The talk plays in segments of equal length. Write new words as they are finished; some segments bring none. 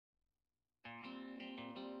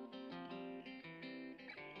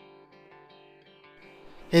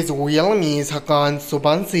His real name is Hakan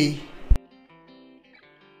Sabanci.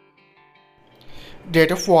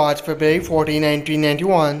 Date of birth February 14,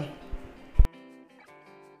 1991.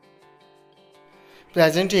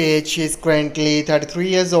 Present age she is currently 33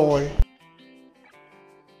 years old.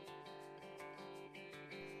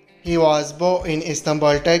 He was born in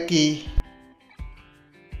Istanbul, Turkey.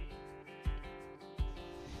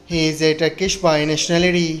 He is a Turkish by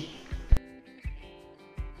nationality.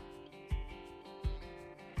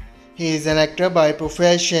 He is an actor by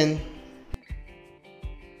profession.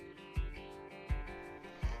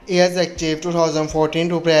 Years active 2014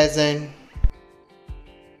 to present.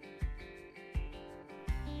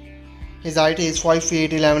 His height is 5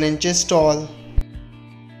 feet 11 inches tall.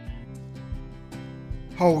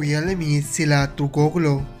 Her real name is Sila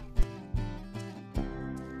Turkoglu.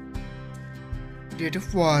 Date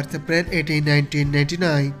of birth April 18,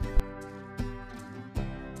 1999.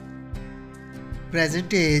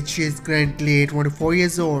 Present age she is currently 24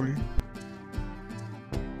 years old.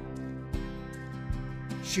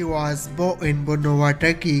 She was born in Bornova,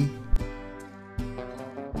 Turkey.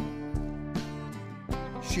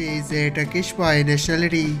 She is a Turkish by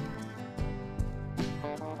nationality.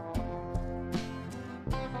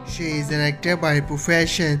 She is an actor by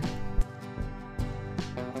profession.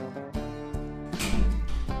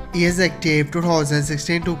 Years active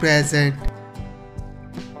 2016 to present.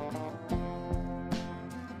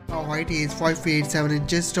 Her height is 5 feet 7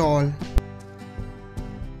 inches tall.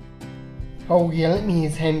 Her real name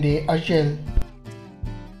is Hande Ercel.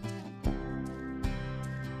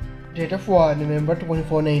 Date of birth November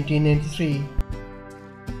 24, 1993.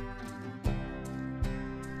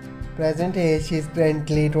 Present age she is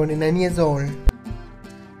currently 29 years old.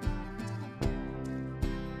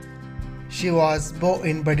 She was born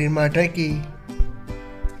in Burma, Turkey.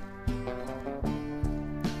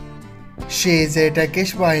 She is a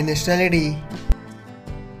Turkish by nationality.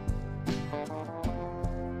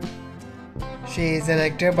 She is an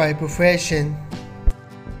actor by profession.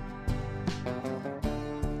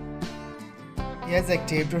 Years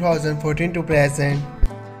active 2014 to present.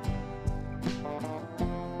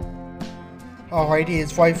 Her height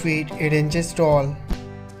is 5 feet 8 inches tall.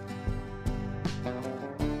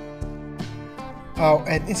 Her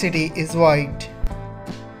ethnicity is white.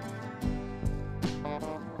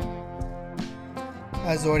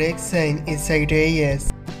 Her zodiac sign is Sagittarius.